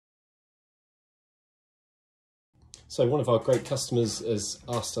So one of our great customers has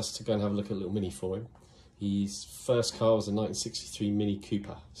asked us to go and have a look at a little Mini for him. His first car was a 1963 Mini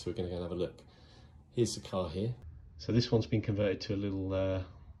Cooper, so we're going to go and have a look. Here's the car here. So this one's been converted to a little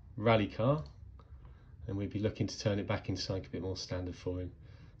rally car, and we'd be looking to turn it back into something a bit more standard for him.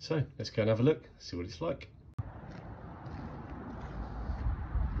 So let's go and have a look, see what it's like.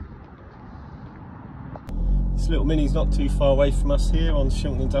 This little Mini's not too far away from us here on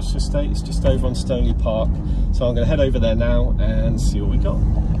Shilton Industrial Estate. It's just over on Stoneleigh Park. So I'm going to head over there now and see what we got.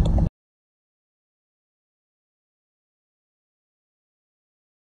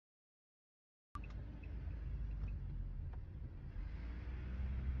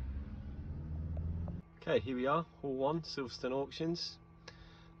 Okay, here we are, Hall 1, Silverstone Auctions.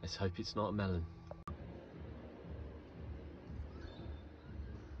 Let's hope it's not a melon.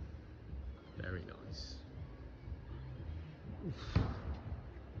 Very nice. Oof.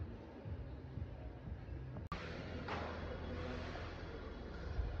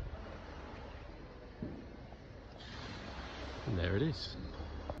 And there it is.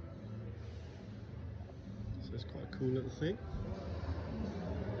 So it's quite a cool little thing.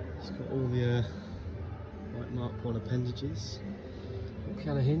 It's got all the white Mark 1 appendages.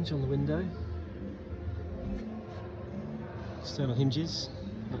 Piano hinge on the window. External hinges.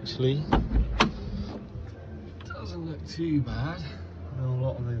 Actually, doesn't look too bad in a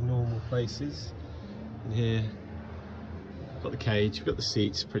lot of the normal places. And here, got the cage, we've got the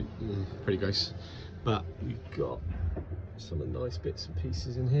seats, pretty gross. But we've got some of the nice bits and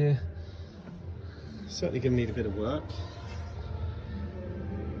pieces in here. Certainly going to need a bit of work.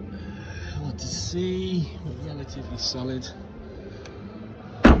 Hard to see, but relatively solid.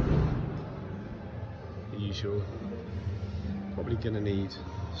 The usual. Probably going to need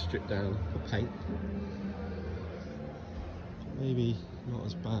strip down or paint. Maybe not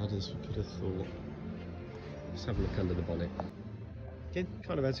as bad as we could have thought. Let's have a look under the bonnet. Again,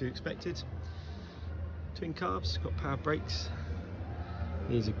 kind of as we expected. Twin carbs, got power brakes.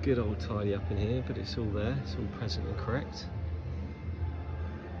 Needs a good old tidy up in here, but it's all there, it's all present and correct.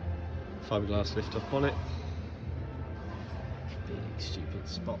 Fiberglass lift off bonnet. Big stupid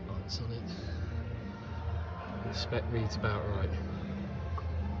spotlights on it. The spec reads about right.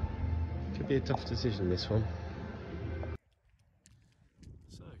 Could be a tough decision, this one.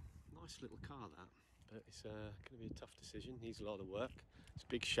 So, nice little car that, but it's going to be a tough decision. Needs a lot of work. It's a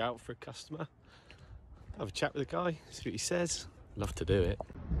big shout for a customer. Have a chat with the guy, see what he says. Love to do it.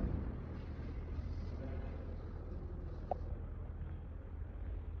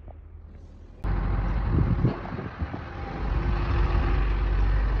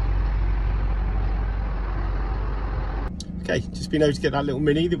 Okay, just been over to get that little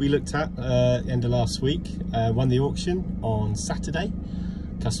Mini that we looked at end of last week. Won the auction on Saturday.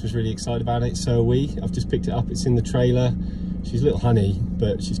 Customer's really excited about it, so are we. I've just picked it up, it's in the trailer. She's a little honey,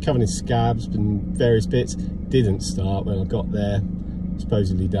 but she's covered in scabs and various bits. Didn't start when I got there,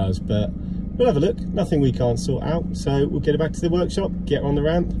 supposedly does, but we'll have a look. Nothing we can't sort out, so we'll get her back to the workshop, get her on the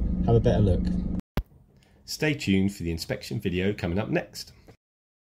ramp, have a better look. Stay tuned for the inspection video coming up next.